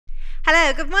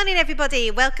Hello, good morning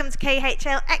everybody. Welcome to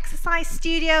KHL Exercise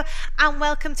Studio and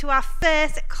welcome to our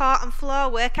first Core and Floor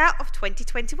workout of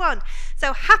 2021.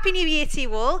 So happy new year to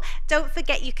you all. Don't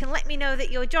forget you can let me know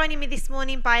that you're joining me this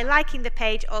morning by liking the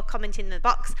page or commenting in the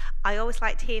box. I always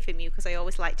like to hear from you because I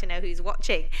always like to know who's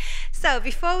watching. So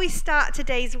before we start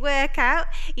today's workout,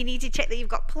 you need to check that you've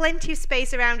got plenty of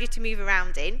space around you to move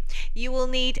around in. You will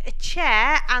need a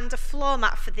chair and a floor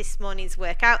mat for this morning's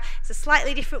workout. It's a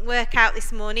slightly different workout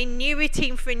this morning. New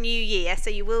routine for a new year, so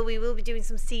we will be doing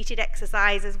some seated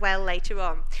exercise as well later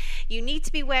on. You need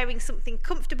to be wearing something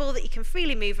comfortable that you can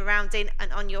freely move around in,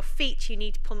 and on your feet you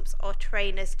need pumps or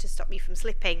trainers to stop you from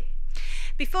slipping.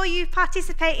 Before you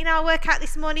participate in our workout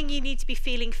this morning, you need to be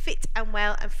feeling fit and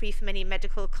well and free from any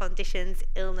medical conditions,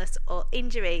 illness or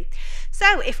injury.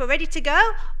 So if we're ready to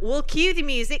go, we'll cue the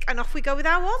music and off we go with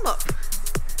our warm-up.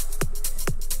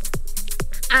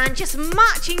 And just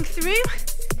marching through,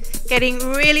 getting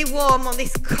really warm on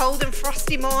this cold and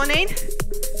frosty morning.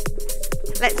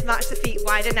 Let's march the feet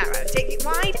wide and narrow. Take it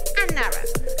wide and narrow.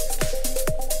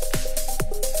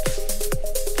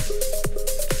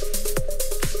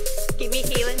 Give me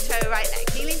heel and toe right leg.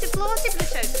 Heel into floor, tip of the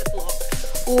toe to the floor.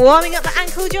 Warming up the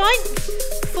ankle joint.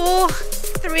 4,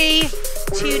 3,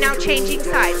 2. Now changing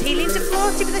sides. Heel into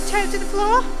floor, tip of the toe to the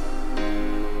floor.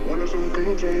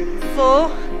 4,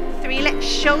 3. Let's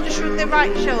shoulder shrug the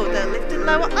right shoulder. Lift and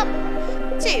lower up.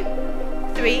 2,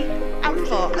 3, and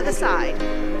 4. Other side.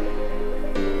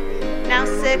 Now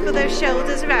circle those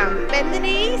shoulders around. Bend the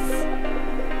knees.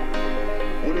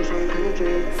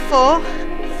 4,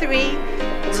 3,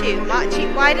 2.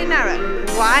 Marching wide and narrow.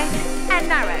 Wide and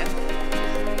narrow.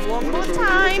 One more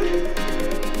time.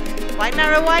 Wide,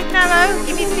 narrow, wide, narrow.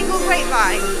 Give me a single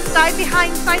grapevine. Side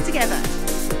behind, side together.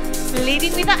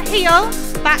 Leading with that heel.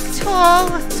 Back tall,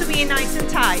 tummy in nice and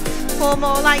tight. 4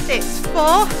 more like this.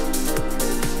 4,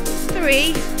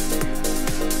 3,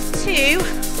 2.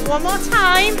 One more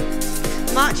time.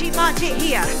 March it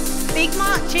here. Big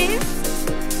marches.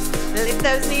 Lift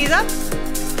those knees up.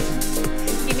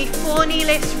 Give me 4 knee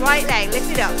lifts, right leg.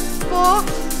 Lift it up. 4,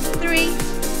 3,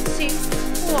 2,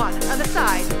 1. Other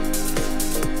side.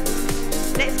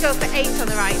 Let's go for 8 on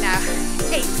the right now.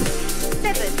 8,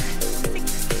 7,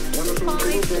 5,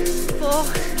 4,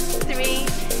 3,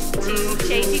 2,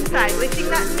 changing side. Lifting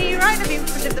that knee right up in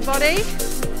front of the body.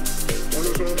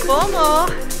 4 more.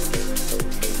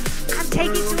 And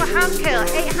take it to a hand curl.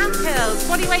 8 hand curls.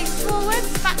 Body weight forwards,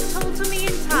 back tall, tummy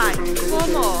in tight. 4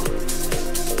 more.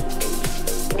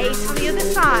 8 on the other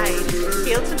side.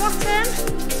 Heel to bottom.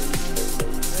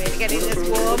 Really getting this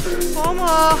warm. 4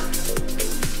 more.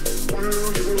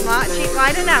 Marching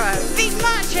wide and narrow. Big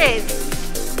marches.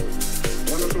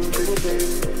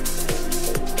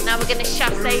 Now we're going to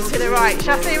chassé to the right.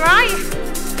 Chassé right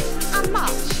and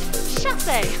march.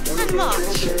 Chassé and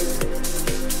march.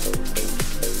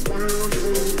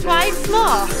 Twice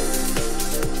more.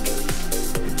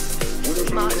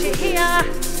 March it here.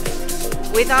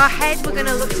 With our head we're going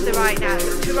to look to the right now.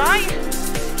 Look to right,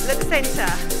 look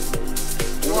centre.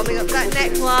 Warming up that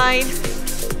neckline.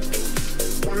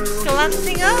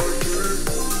 Glancing up.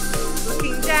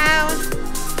 Looking down.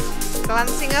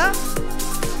 Glancing up.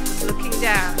 Looking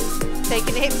down.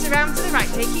 Taking the hips around to the right.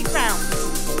 Take it round.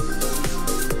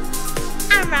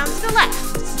 And round to the left.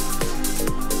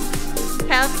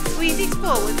 Pelvic squeezes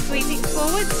forward. Squeezing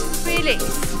forwards.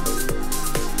 Release.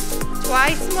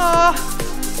 Twice more.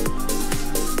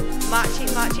 Marching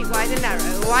wide and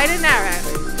narrow. Wide and narrow.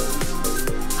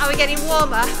 Are we getting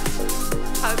warmer?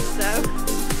 Hope so.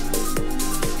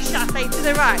 Chassé to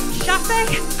the right. Chassé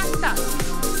and stop.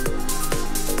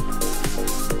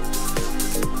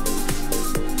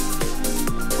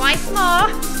 Twice more.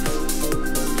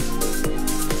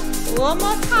 One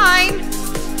more time.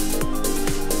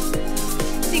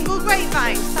 Single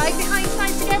grapevine. Side behind,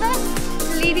 side together.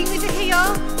 Leading with the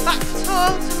heel. Back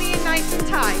tall, tummy in nice and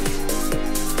tight.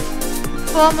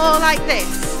 4 more like this.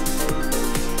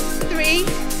 3,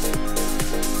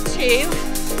 2,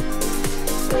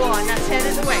 1. Now turn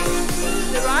at the waist.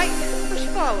 To the right, push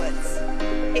forwards.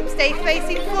 Hips stay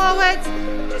facing forwards.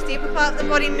 Just the upper part of the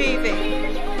body moving.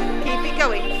 Keep it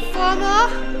going. 4 more.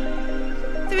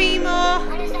 3 more.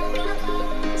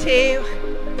 2.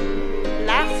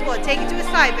 Last one. Take it to a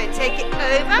side bend. Take it over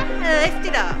and lift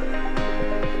it up.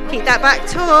 Keep that back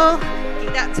tall.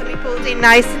 Keep that tummy pulled in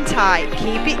nice and tight.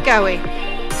 Keep it going.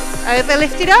 Over,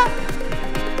 lift it up.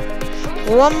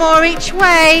 1 more each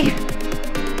way.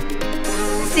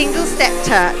 Single step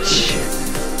touch.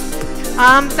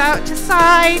 Arms out to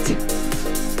side.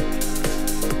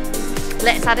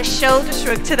 Let's add a shoulder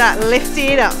shrug to that. Lift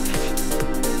it up.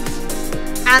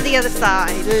 And the other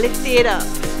side. Lift it up.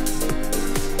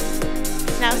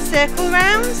 Now circle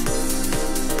round.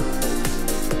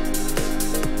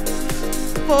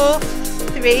 4,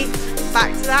 3,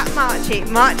 back to that march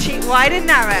it wide and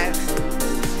narrow.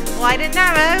 Wide and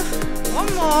narrow.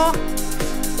 One more.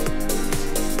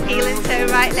 Heel and toe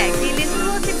right leg. Heel into the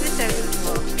floor, tip of the toe to the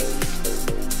floor.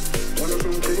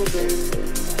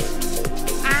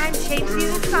 And change to the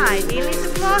other side. Heel into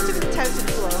the floor, tip of the toe to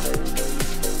the floor.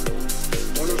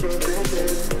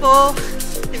 4,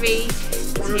 3,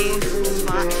 2,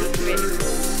 march it through.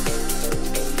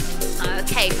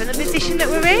 Okay, from the position that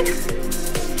we're in,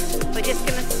 we're just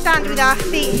going to stand with our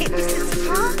feet hip distance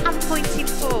apart and pointing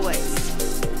forwards.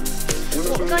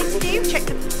 What we're going to do, check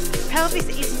the pelvis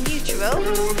is neutral.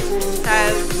 So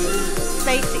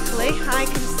basically I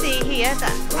can see here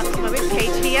that I've got my rib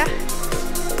cage here.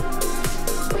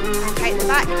 Okay, at the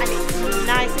back, and it's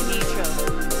nice and neutral.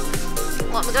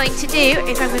 What we're going to do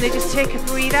is I'm going to just take a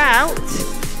breathe out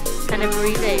and a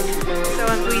breathe in. So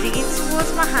I'm breathing in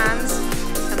towards my hands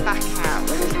and back out.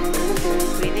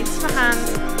 Breathe into my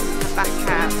hands and back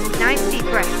out. Nice deep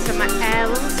breath. So my air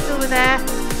lungs fill with air.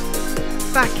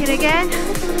 Back in again.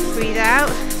 Breathe out.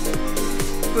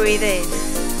 Breathe in.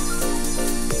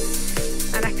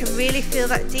 And I can really feel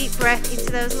that deep breath into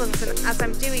those lungs. And as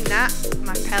I'm doing that,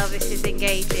 my pelvis is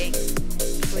engaging.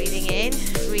 Breathing in,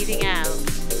 breathing out.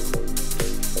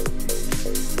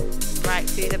 Right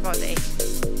through the body.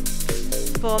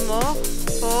 4 more.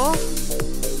 4,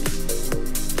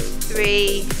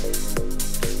 3,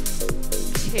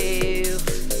 2,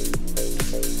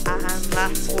 and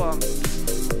last one.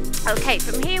 Okay,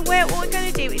 from here, what we're going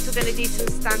to do is we're going to do some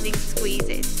standing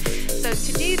squeezes. So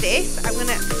to do this, I'm going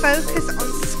to focus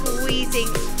on squeezing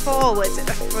forwards at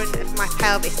the front of my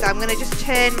pelvis. So I'm going to just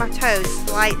turn my toes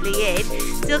slightly in,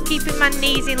 still keeping my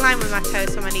knees in line with my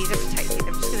toes so my knees are protected.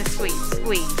 I'm just going to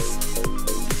squeeze.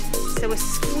 So we're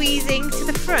squeezing to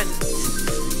the front.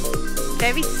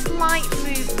 Very slight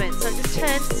movement. So just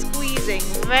turn, squeezing.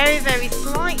 Very, very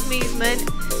slight movement.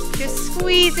 Just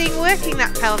squeezing, working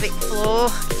that pelvic floor.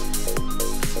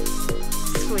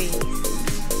 Squeeze.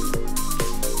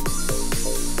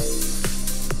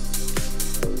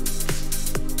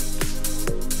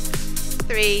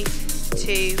 Three,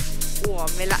 2, 1.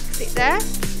 Relax it there.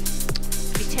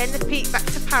 We turn the feet back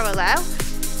to parallel.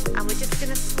 And we're just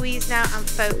going to squeeze now and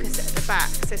focus at the back.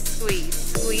 So squeeze.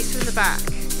 Squeeze from the back.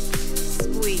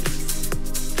 Squeeze.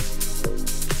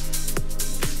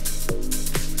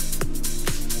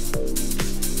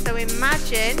 So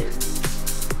imagine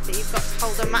that you've got to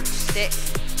hold a matchstick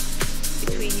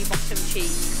between your bottom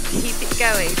cheeks. Keep it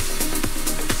going.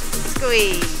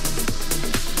 Squeeze.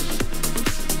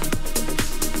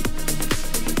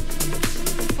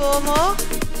 4 more.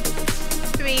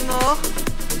 3 more.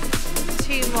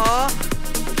 2 more.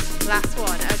 Last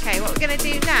one. Okay, what we're going to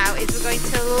do now is we're going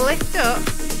to lift up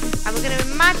and we're going to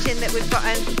imagine that we've got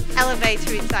an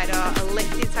elevator inside or a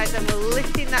lift inside, and we're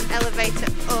lifting that elevator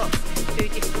up through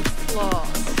different floors.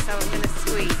 So I'm going to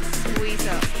squeeze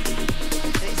up.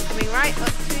 And it's coming right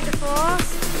up through the floors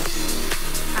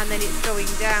and then it's going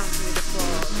down through the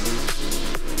floors.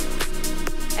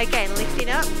 Again, lifting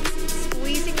up,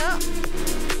 squeezing up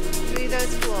through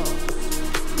those floors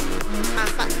and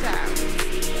back down.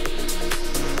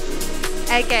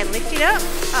 Again, lifting up,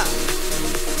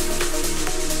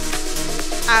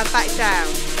 and back down.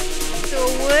 So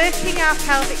we're working our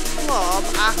pelvic floor,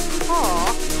 but our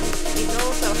core is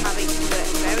also having to work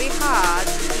very hard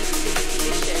to keep it in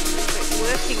position. So it's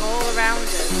working all around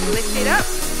us. Lift it up,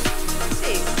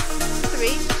 2,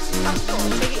 3, and 4.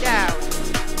 Take it down,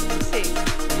 2,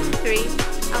 3,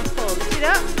 and 4. Lift it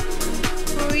up,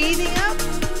 breathing up,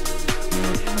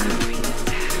 and breathing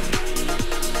down.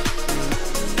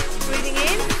 Breathing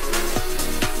in,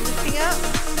 lifting up,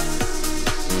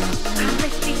 and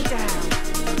lifting down.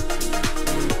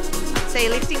 And say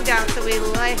lifting down so we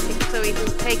let it, so we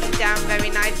will take it down very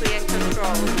nicely and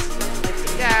controlled. Lift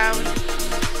it down.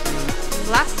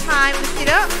 Last time, lift it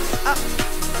up,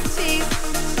 2,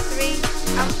 3,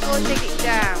 and 4. Take it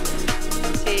down,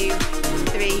 2,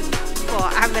 3,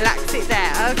 4, and relax it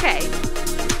there. Okay.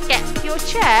 Get your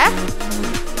chair,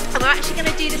 and we're actually going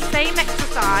to do the same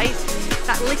exercise,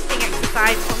 that lifting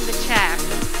exercise on the chair.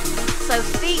 So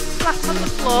feet flat on the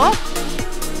floor.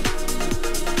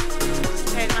 Just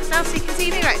turn myself so you can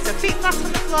see me. Right, so feet flat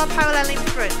on the floor, parallel in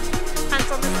front.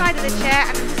 Hands on the side of the chair,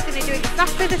 and I'm just going to do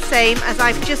exactly the same as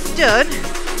I've just done,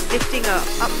 lifting up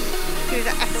through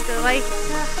the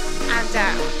escalator and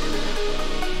down.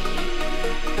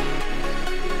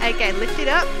 Again, lift it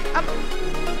up,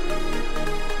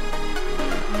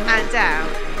 and down.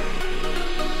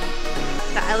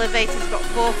 The elevator's got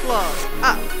 4 floors.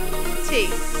 Up, 2,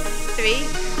 3,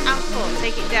 and 4.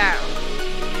 Take it down.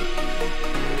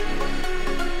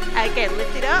 Again,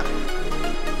 lift it up.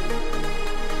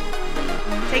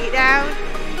 Take it down.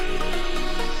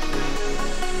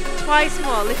 Twice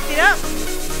more. Lift it up.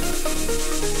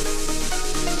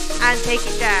 And take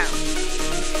it down.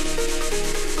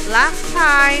 Last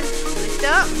time. Lift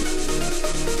up.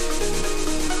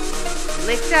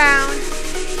 Lift down.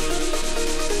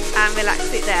 And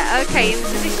relax it there. Okay, in the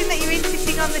position that you're in,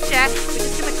 sitting on the chair, we're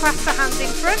just going to clasp the hands in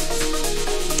front.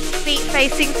 Feet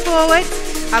facing forward.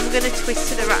 And we're going to twist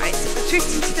to the right. So we're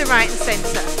twisting to the right and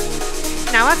centre.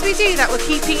 Now as we do that, we're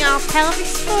keeping our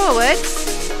pelvis forwards.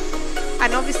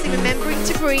 And obviously remembering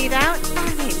to breathe out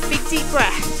and in. Big deep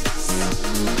breaths.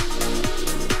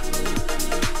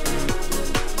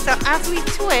 So as we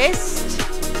twist,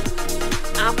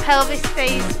 our pelvis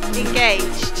stays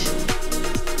engaged.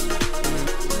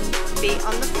 Feet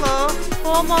on the floor.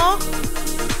 4 more.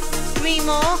 3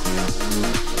 more.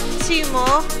 2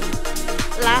 more.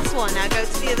 Last one. Now go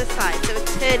to the other side. So we're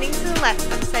turning to the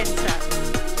left and centre.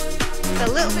 So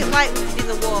a little bit like we did in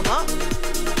the warm-up.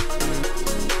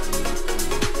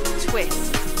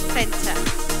 Twist. Centre.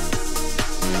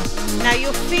 Now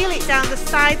you'll feel it down the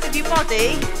sides of your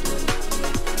body,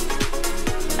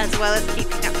 as well as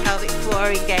keeping that pelvic floor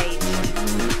engaged.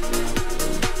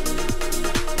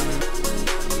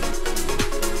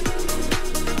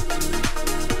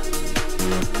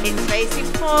 It's facing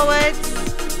forwards.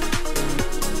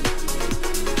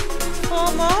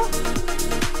 4 more.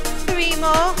 3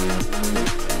 more.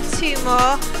 2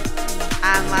 more.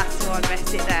 And last one,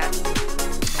 rest it there.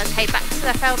 Okay, back to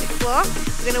the pelvic floor.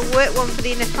 We're going to work one for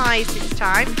the inner thighs this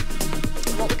time.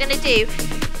 And what we're going to do,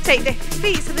 take the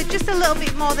feet so they're just a little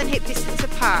bit more than hip distance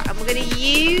apart, and we're going to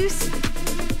use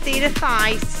the inner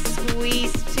thighs to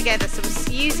squeeze together. So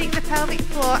we're using the pelvic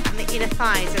floor and the inner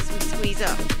thighs as we squeeze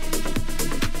up.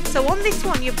 So on this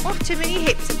one, your bottom and your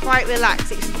hips are quite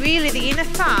relaxed. It's really the inner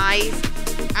thighs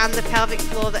and the pelvic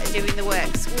floor that are doing the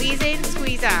work. Squeeze in,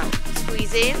 squeeze out.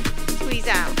 Squeeze in, squeeze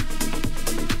out.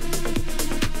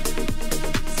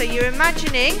 So you're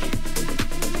imagining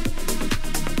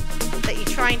that you're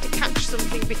trying to catch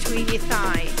something between your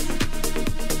thighs.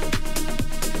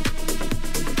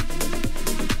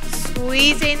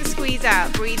 Squeeze in, squeeze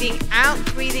out. Breathing out,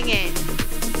 breathing in.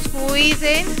 Squeeze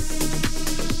in.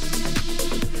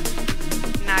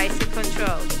 Nice and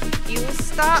controlled. You will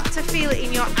start to feel it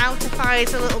in your outer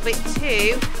thighs a little bit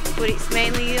too, but it's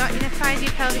mainly your inner thighs,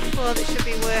 your pelvic floor that should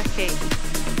be working.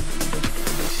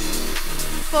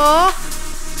 4,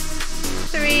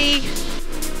 3,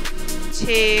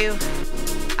 2,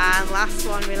 and last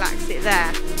one, relax it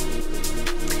there.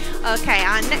 Okay,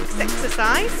 our next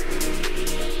exercise,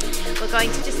 we're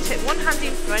going to just take one hand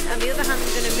in front and the other hand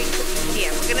we're going to reach up to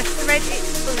here. We're going to thread it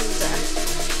under.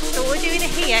 So what we're doing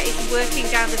here is working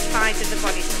down the sides of the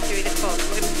body, so through the core. So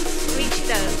we're going to reach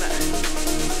it over.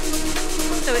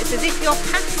 So it's as if you're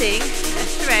passing a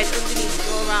thread underneath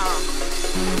your arm.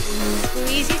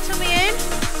 Squeeze your tummy in.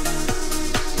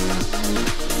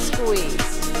 Squeeze.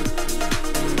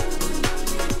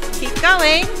 Keep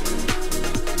going.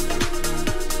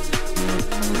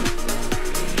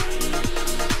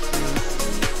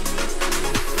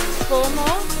 Four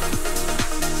more.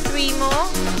 3 more.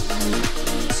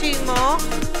 2 more.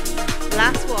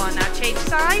 Last one. Now change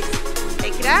sides.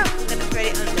 Take it out. We're going to thread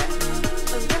it under.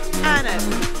 Under and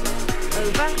over.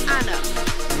 Over and up.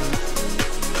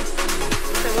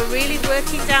 So we're really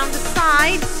working down the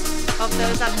sides of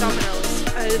those abdominals.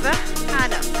 Over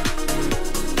and up.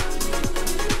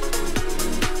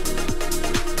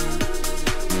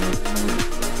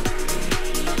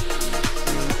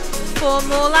 Four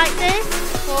more like this.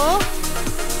 4,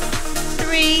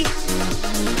 3,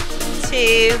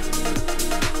 2.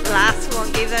 Last one.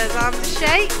 Give those arms a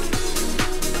shake.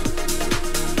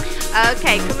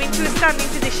 Okay, come into a standing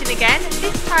position again.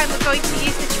 This time we're going to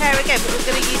use the chair again, but we're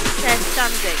going to use the chair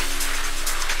standing.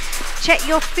 Check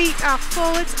your feet are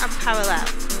forwards and parallel.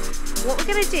 What we're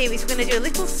going to do is we're going to do a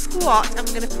little squat and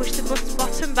we're going to push the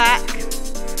bottom back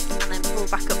and then pull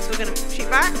back up. So we're going to push it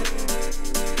back,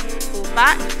 pull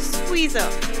back, squeeze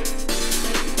up.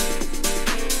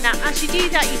 Now as you do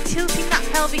that, you're tilting that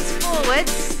pelvis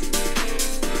forwards,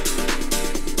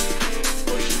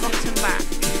 push bottom back.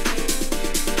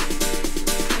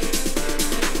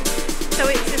 So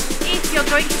it's as if you're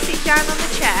going to sit down on the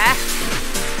chair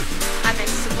and then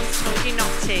someone's told you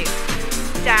not to.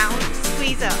 Down,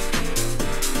 squeeze up.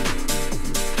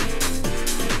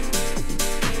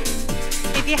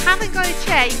 If you haven't got a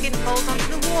chair, you can hold onto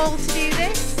the wall to do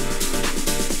this.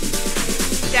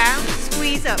 Down,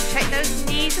 squeeze up. Check those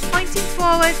knees are pointing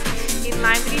forward, in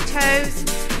line with your toes.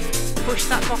 Push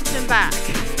that bottom back.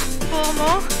 4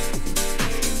 more.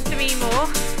 3 more.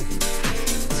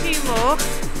 2 more.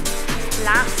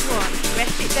 Last one.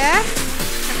 Rest it there.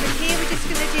 And from here we're just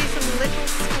going to do some little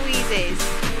squeezes.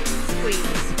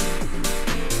 Squeeze.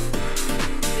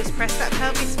 Just press that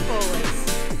pelvis forwards.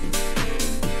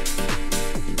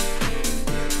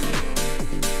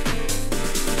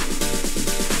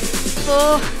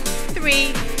 4,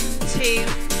 3, 2,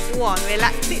 1.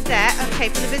 Relax it there. Okay,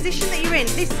 for the position that you're in,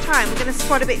 this time we're going to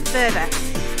squat a bit further.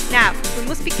 Now, we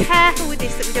must be careful with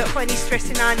this that we don't put any stress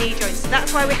in our knee joints. So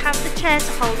that's why we have the chair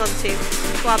to hold on to.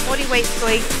 So our body weight's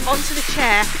going onto the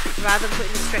chair rather than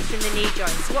putting the stress in the knee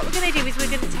joints. So what we're going to do is we're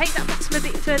going to take that bottom a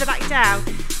bit further back down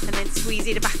and then squeeze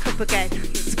it back up again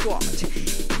and squat.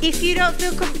 If you don't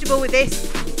feel comfortable with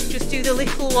this, just do the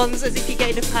little ones as if you're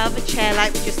getting up out of a chair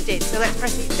like we just did. So let's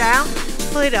press it down,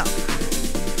 pull it up.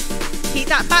 Keep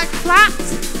that back flat,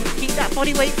 keep that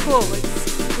body weight forwards.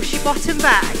 Push your bottom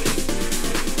back,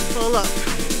 pull up.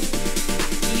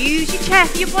 Use your chair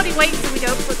for your body weight so we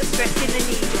don't put the stress in the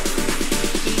knee joint.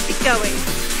 Keep it going.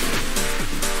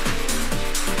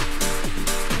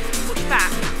 Push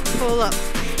back, pull up.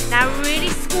 Now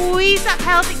really squeeze that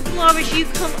pelvic floor as you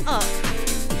come up.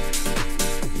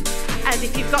 As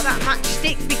if you've got that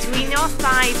matchstick between your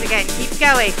thighs again. Keep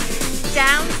going.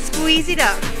 Down, squeeze it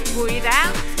up. Breathe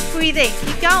out, breathe in.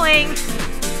 Keep going.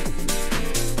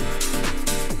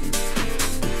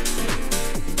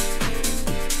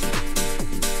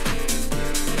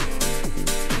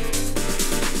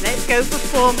 Let's go for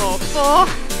 4 more. 4,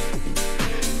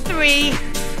 3,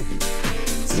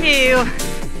 2,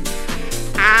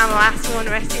 and last one.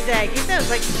 Rest it there. Give those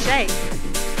legs a shake.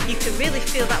 You can really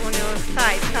feel that one in your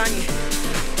thighs, can't you?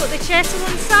 Put the chair to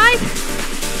one side,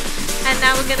 and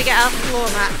now we're going to get our floor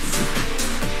mats.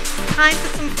 Time for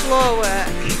some floor work.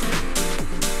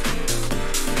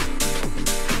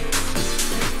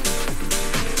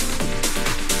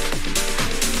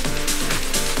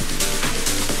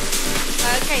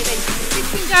 Okay, then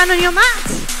sitting down on your mat,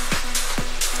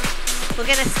 we're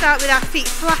going to start with our feet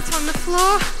flat on the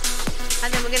floor,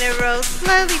 and then we're going to roll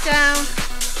slowly down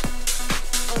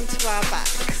onto our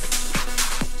backs.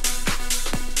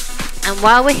 And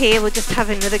while we're here, we'll just have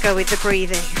another go with the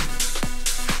breathing.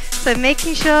 So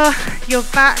making sure your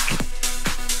back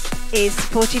is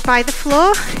supported by the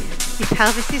floor, your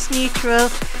pelvis is neutral,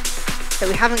 that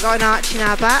we haven't got an arch in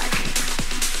our back,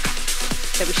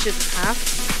 that we shouldn't have.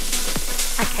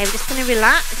 Okay, we're just going to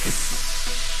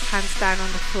relax, hands down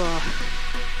on the floor.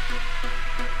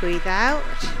 Breathe out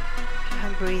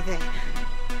and breathe in.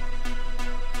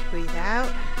 Breathe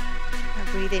out and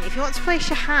breathe in. If you want to place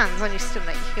your hands on your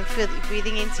stomach, you can feel that you're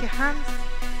breathing into your hands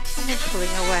and then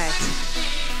pulling away.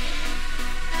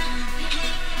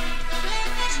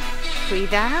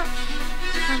 Breathe out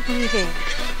and breathe in.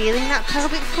 Feeling that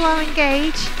pelvic floor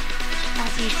engage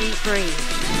as you deep breathe.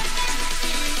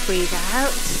 Breathe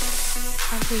out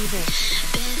and breathe in.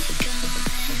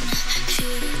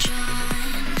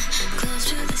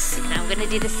 Now we're going to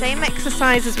do the same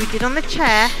exercise as we did on the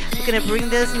chair. We're going to bring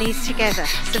those knees together.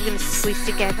 So we're going to squeeze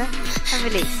together and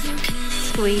release.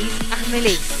 Squeeze and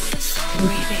release.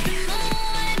 Breathe in.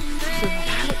 Breathe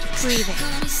out. Breathe in.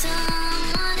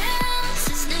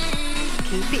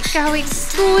 Keep it going.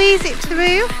 Squeeze it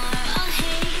through.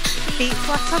 Feet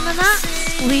flat on the mat.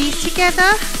 Squeeze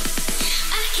together.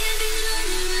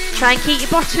 Try and keep your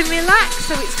bottom relaxed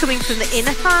so it's coming from the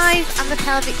inner thighs and the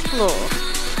pelvic floor.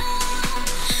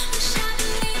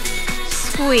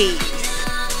 Squeeze.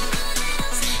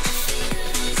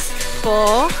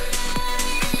 4,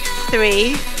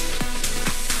 3,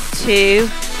 2,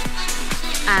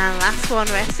 and last one.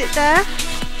 Rest it there.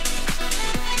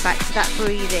 Back to that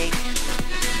breathing.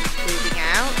 Breathing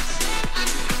out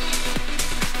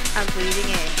and breathing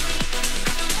in.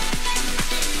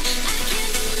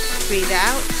 Breathe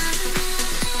out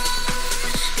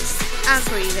and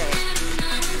breathe in.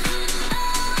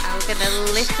 And we're going to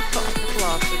lift the foot off the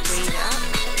floor. So breathe out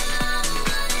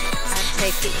and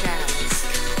take it down.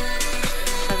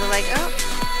 Other leg up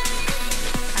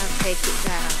and take it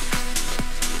down.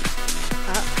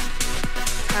 Up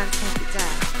and take it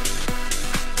down.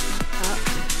 Up,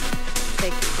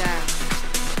 take it down.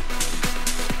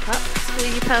 Up,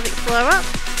 squeeze your pelvic floor up.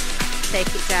 Take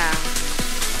it down.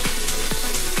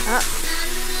 Up,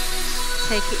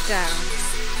 take it down.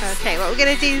 Okay, what we're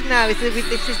going to do now is with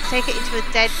this is take it into a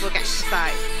dead bug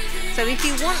exercise. So if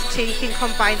you want to, you can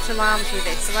combine some arms with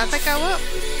this. So as I go up,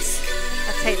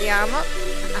 I take the arm up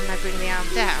and I bring the arm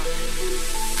down.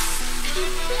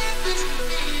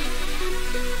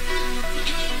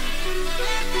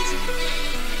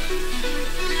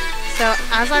 So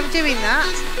as I'm doing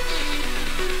that,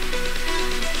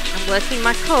 Working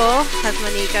my core as my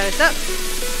knee goes up.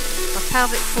 My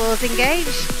pelvic floor is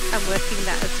engaged. I'm working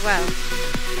that as well.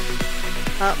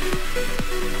 Up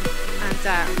and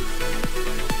down.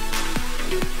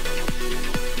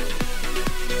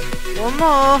 One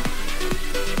more.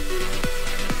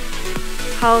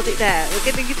 Hold it there.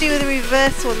 We're going to do the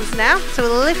reverse ones now. So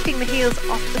we're lifting the heels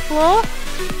off the floor.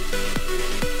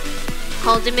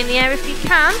 Hold them in the air if you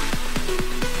can.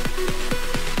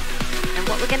 And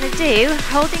what we're going to do,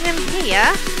 holding them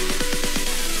here,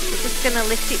 we're just going to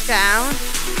lift it down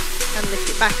and lift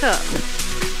it back up.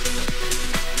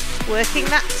 Working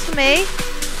that tummy.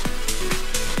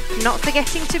 Not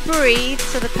forgetting to breathe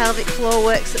so the pelvic floor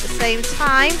works at the same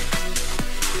time.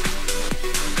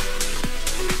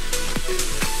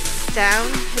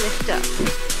 Down, lift up.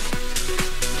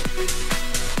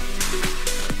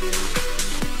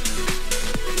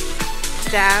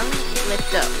 Down,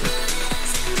 lift up.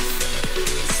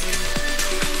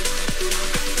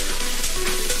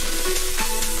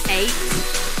 Eight,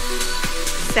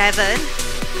 7,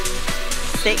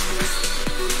 6,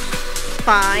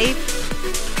 5,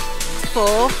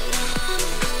 4,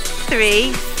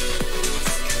 3,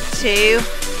 2,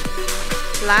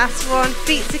 last one,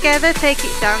 feet together, take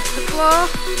it down to the floor.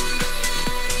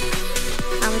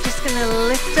 And we're just going to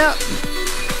lift up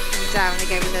and down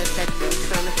again with those dead feet.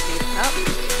 So lifting up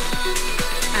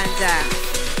and down,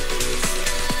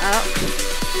 up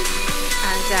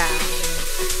and down.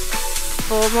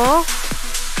 4 more.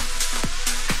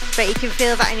 Bet you can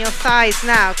feel that in your thighs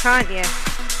now, can't you?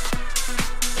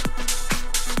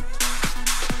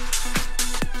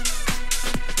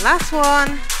 Last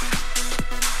one.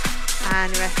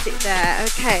 And rest it there.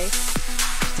 Okay,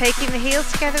 taking the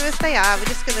heels together as they are, we're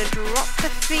just going to drop the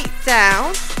feet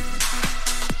down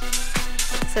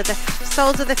so the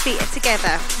soles of the feet are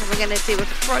together, and we're going to do a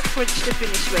front crunch to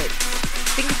finish with.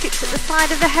 Fingertips at the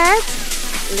side of the head,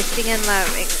 lifting and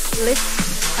lowering, lift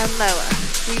and lower,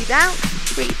 breathe out,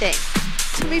 breathe in,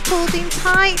 tummy pulled in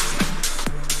tight,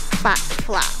 back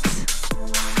flat,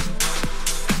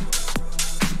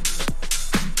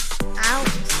 out,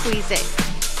 squeeze it.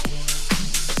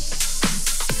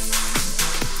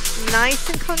 Nice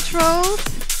and controlled.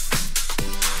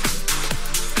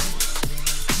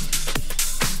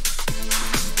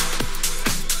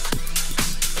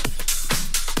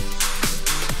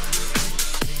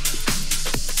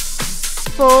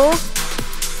 Four,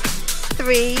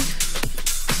 3,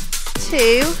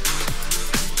 2,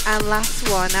 and last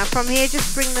one. Now from here,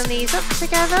 just bring the knees up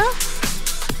together,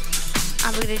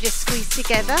 and we're going to just squeeze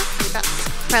together with that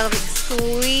pelvic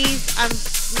squeeze and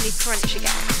mini crunch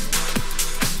again.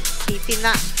 Keeping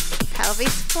that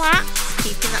pelvis flat,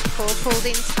 keeping that core pulled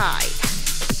in tight.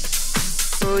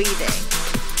 Breathing.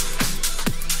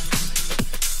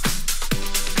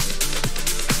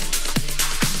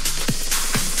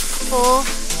 Four,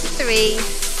 3,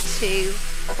 2,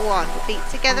 1. Feet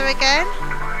together again.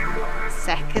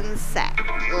 Second set.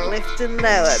 Lift and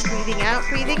lower. Breathing out,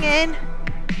 breathing in.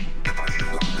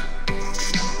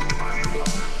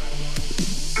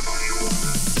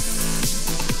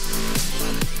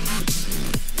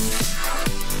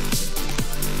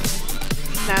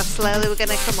 Now slowly we're going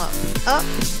to come up,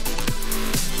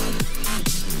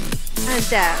 and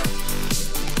down.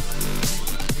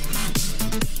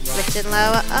 Lift and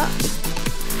lower, up.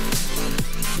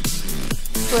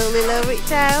 Slowly lower it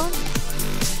down.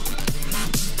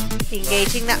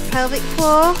 Engaging that pelvic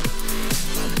floor.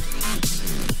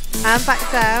 And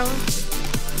back down.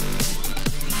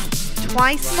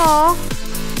 Twice more.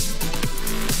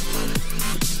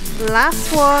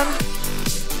 Last one.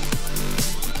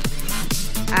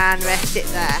 And rest it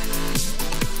there.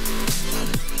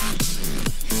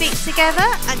 Feet together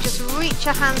and just reach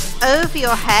your hands over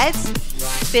your head,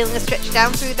 feeling a stretch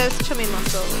down through those tummy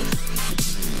muscles.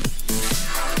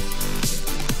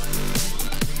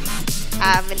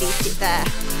 And release it there.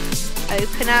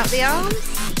 Open out the arms.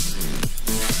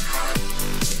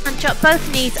 And drop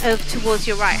both knees over towards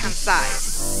your right hand side.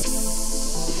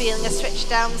 Feeling a stretch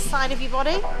down the side of your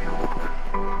body.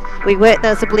 We work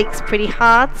those obliques pretty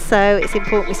hard, so it's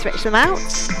important we stretch them out.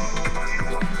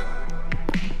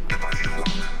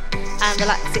 And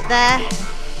relax it there.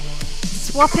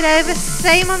 Swap it over,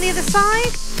 same on the other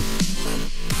side.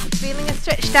 Feeling a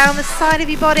stretch down the side of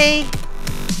your body.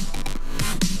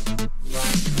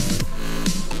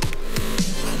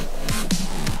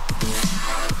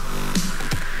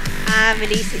 And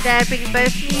release it there, bring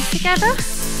both knees together.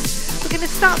 We're going to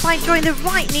start by drawing the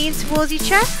right knee in towards your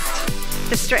chest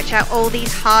to stretch out all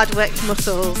these hard worked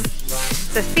muscles.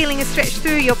 So feeling a stretch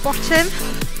through your bottom,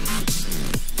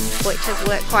 which has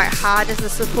worked quite hard as a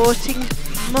supporting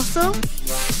muscle.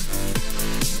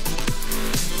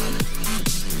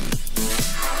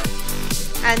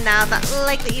 And now that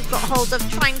leg that you've got hold of,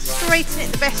 try and straighten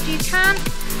it the best you can.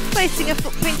 Placing a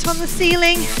footprint on the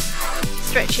ceiling,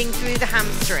 stretching through the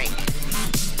hamstring.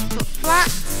 Foot flat.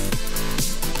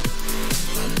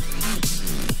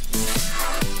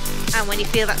 And when you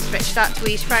feel that stretch start to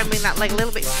ease, try and bring that leg a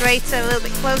little bit straighter, a little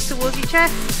bit closer towards your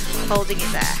chest, holding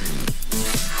it there.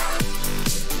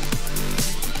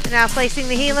 And now placing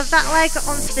the heel of that leg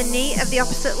onto the knee of the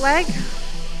opposite leg.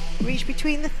 Reach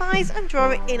between the thighs and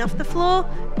draw it in off the floor,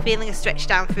 feeling a stretch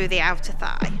down through the outer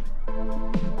thigh.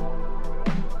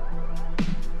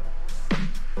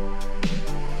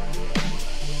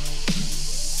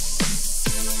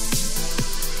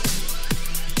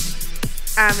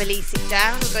 And release it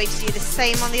down. We're going to do the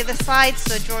same on the other side,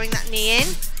 so drawing that knee in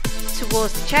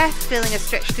towards the chest, feeling a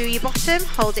stretch through your bottom,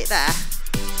 hold it there.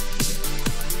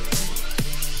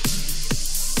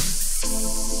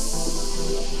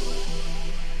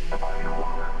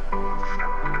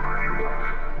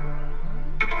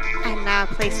 And now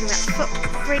placing that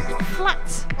footprint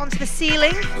flat onto the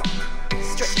ceiling,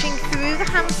 stretching through the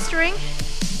hamstring,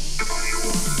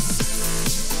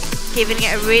 giving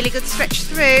it a really good stretch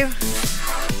through.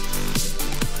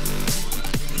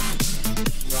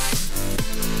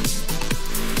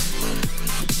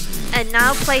 And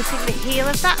now placing the heel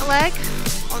of that leg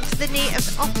onto the knee of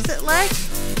the opposite leg.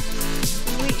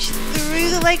 Reach through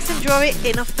the legs and draw it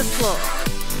in off the floor.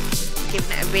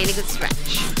 Giving it a really good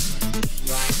stretch.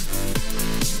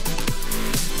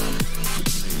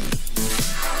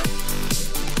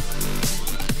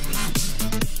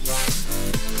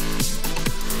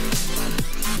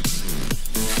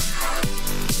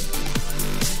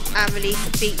 And release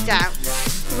the feet down.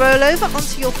 Roll over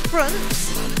onto your front.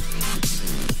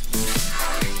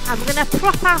 And we're going to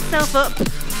prop ourselves up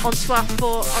onto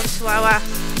our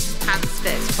hands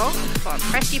first.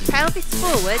 Press your pelvis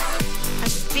forward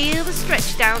and feel the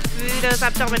stretch down through those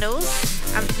abdominals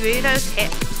and through those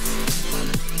hips.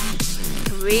 You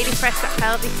can really press that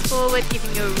pelvis forward,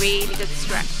 giving you a really good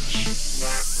stretch.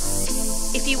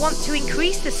 If you want to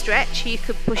increase the stretch, you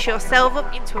could push yourself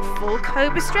up into a full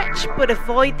cobra stretch, but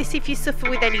avoid this if you suffer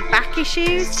with any back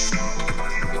issues.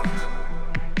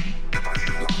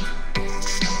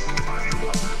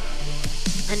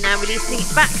 And now releasing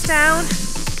it back down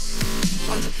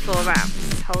onto the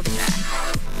forearms. Hold it there.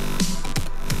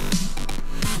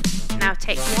 Now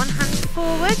take one hand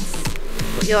forwards,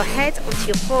 put your head onto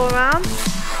your forearm,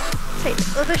 take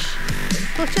the other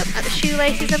foot up at the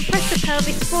shoelaces and press the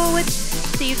pelvis forward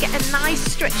so you get a nice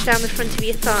stretch down the front of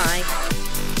your thigh.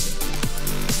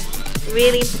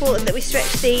 Really important that we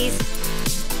stretch these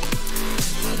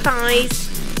thighs,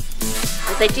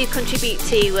 as they do contribute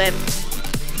to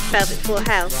pelvic floor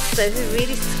health, so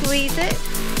really squeeze it.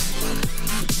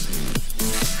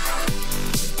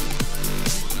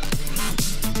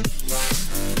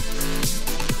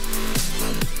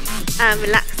 And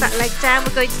relax that leg down.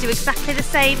 We're going to do exactly the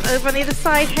same over on the other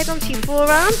side. Head onto your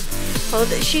forearm, hold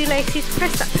the shoelaces,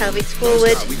 press that pelvis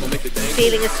forward,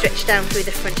 feeling a stretch down through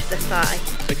the front of the thigh.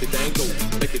 Make the thing go,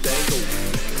 make the thing go.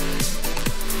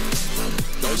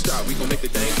 Don't stop, we gon' make the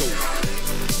thing go.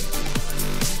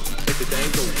 Make the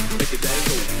thing go, make the thing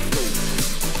go, go,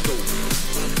 go,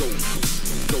 go,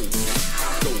 go, go,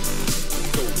 go, go,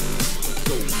 go,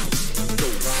 go.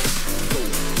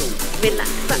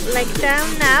 Relax that leg down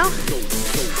now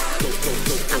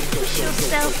and push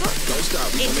yourself up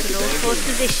into an all-fours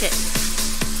position.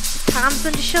 Palms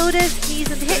under shoulders, knees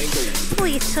under hips, pull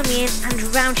your tummy in and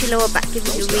round your lower back,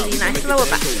 giving you a really nice lower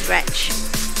back stretch.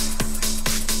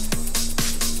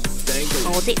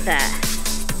 Hold it there.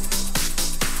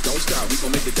 Don't stop, we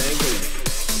gon' make the thing go.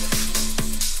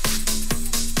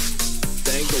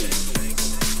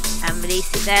 And release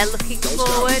it there, looking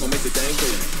forward. Stop, we gon' make the thing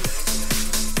go.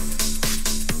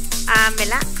 And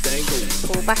relax,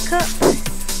 pull back up,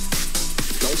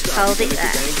 hold it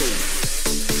there.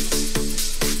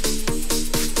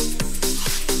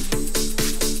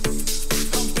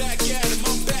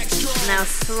 Now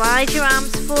slide your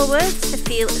arms forward to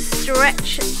feel a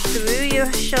stretch through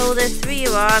your shoulders, through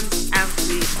your arms and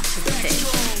through your bottom too.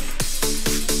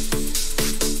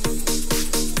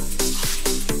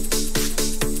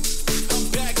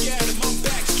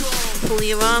 Pull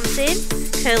your arms in,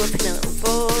 curl up in a little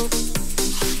ball.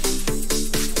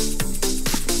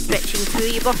 Stretching through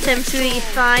your bottom, through your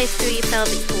thighs, through your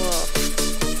pelvic floor.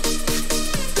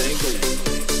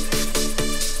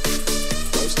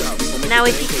 Now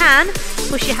if you can,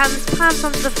 push your hands, palms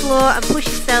onto the floor and push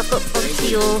yourself up onto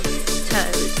your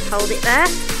toes. Hold it there.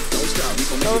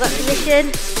 Hold that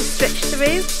position to stretch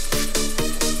through.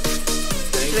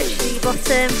 Stretch through your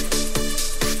bottom.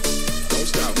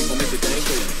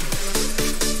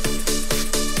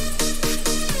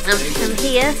 And from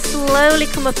here, slowly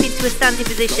come up into a standing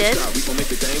position.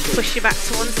 Push your back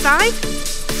to one side.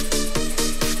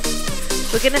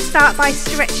 We're going to start by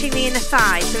stretching the inner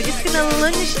thigh. So we're just going to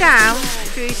lunge down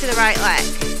through to the right leg.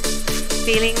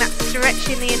 Feeling that stretch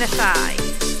in the inner thigh.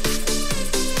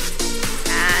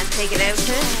 And take it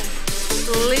open.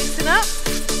 Loosen up.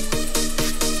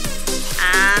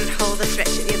 And hold the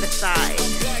stretch at the other side.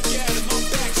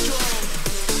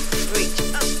 Reach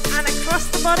up and across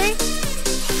the body.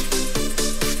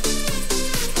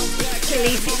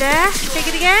 Release it there. Take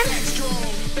it again.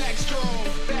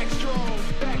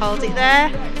 Hold it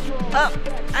there. Up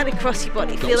and across your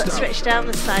body. Feel that stretch down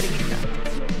the side of your thigh.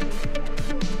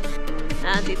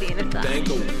 And do the inner thigh.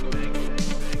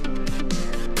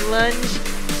 Lunge,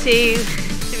 2,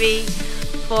 3,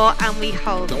 4, and we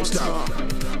hold once more.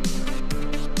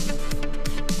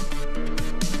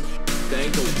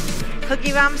 Hug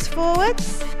your arms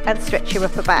forwards and stretch your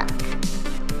upper back.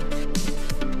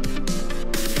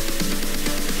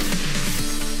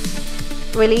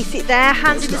 Release it there,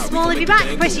 hands in the small of your back,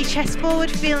 press your chest forward,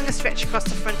 feeling a stretch across the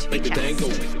front of your chest.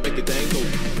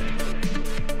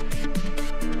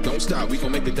 Don't stop, we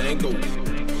gon' make the thing go.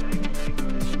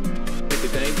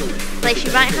 Place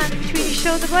your right hand between your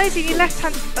shoulder blades and your left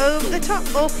hand over the top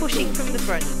or pushing from the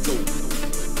front.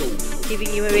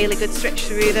 Giving you a really good stretch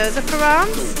through those upper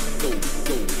arms.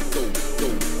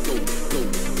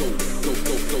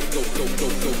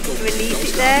 Release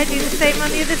it there, do the same on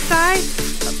the other side.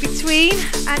 Up between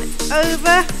and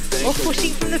over or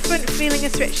pushing from the front, feeling a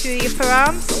stretch through the upper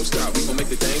arms,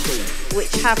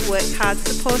 which have worked hard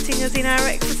supporting us in our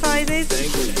exercises.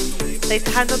 Place the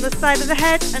hand on the side of the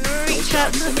head and reach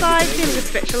out to the side, feeling a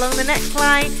stretch along the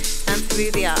neckline and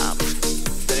through the arm.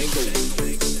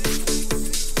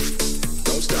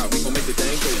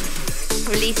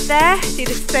 Release there, do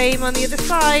the same on the other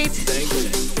side.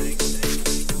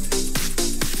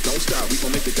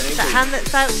 That hand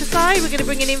that's out to side, we're going to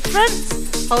bring it in front,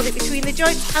 hold it between the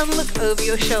joints and look over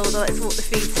your shoulder. Let's walk the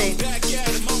feet in.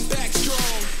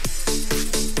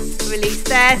 Release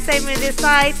there, same on the other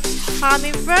side, palm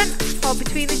in front, hold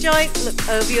between the joints, look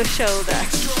over your shoulder.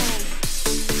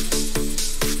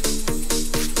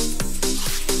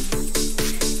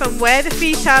 From where the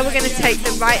feet are, we're going to take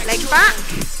the right leg back.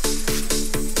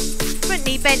 Front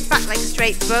knee bent, back leg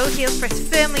straight, both heels press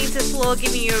firmly into the floor,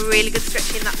 giving you a really good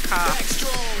stretch in that calf.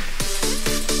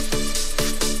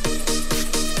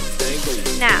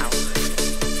 Now,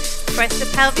 press the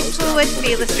pelvis forward,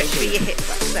 feel the stretch through your hip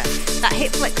flexor. That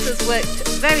hip flexor's worked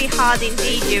very hard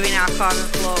indeed during our core and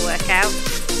floor workout.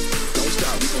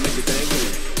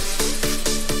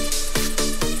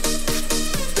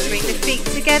 Bring the feet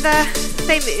together,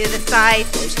 same with the other side,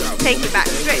 take it back,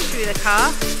 stretch through the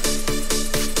calf.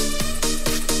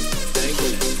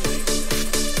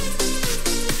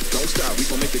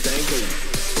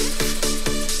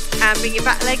 And bring your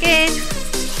back leg in.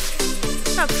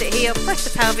 Opposite heel, press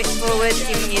the pelvis forward,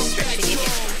 giving you a stretch in your hip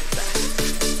flexor.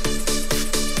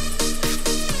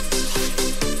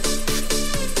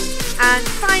 And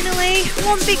finally,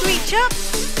 one big reach up,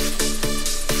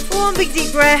 one big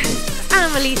deep breath,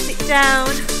 and release it down.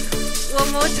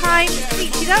 One more time,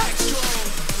 reach it up,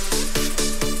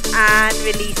 and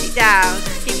release it down.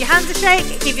 Give your hands a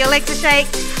shake, give your legs a shake,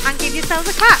 and give yourselves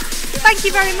a clap. Thank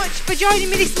you very much for joining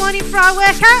me this morning for our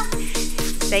workout.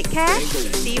 Take care,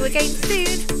 see you again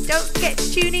soon. Don't forget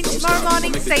to tune in tomorrow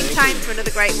morning, same time for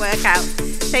another great workout.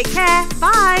 Take care,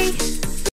 bye.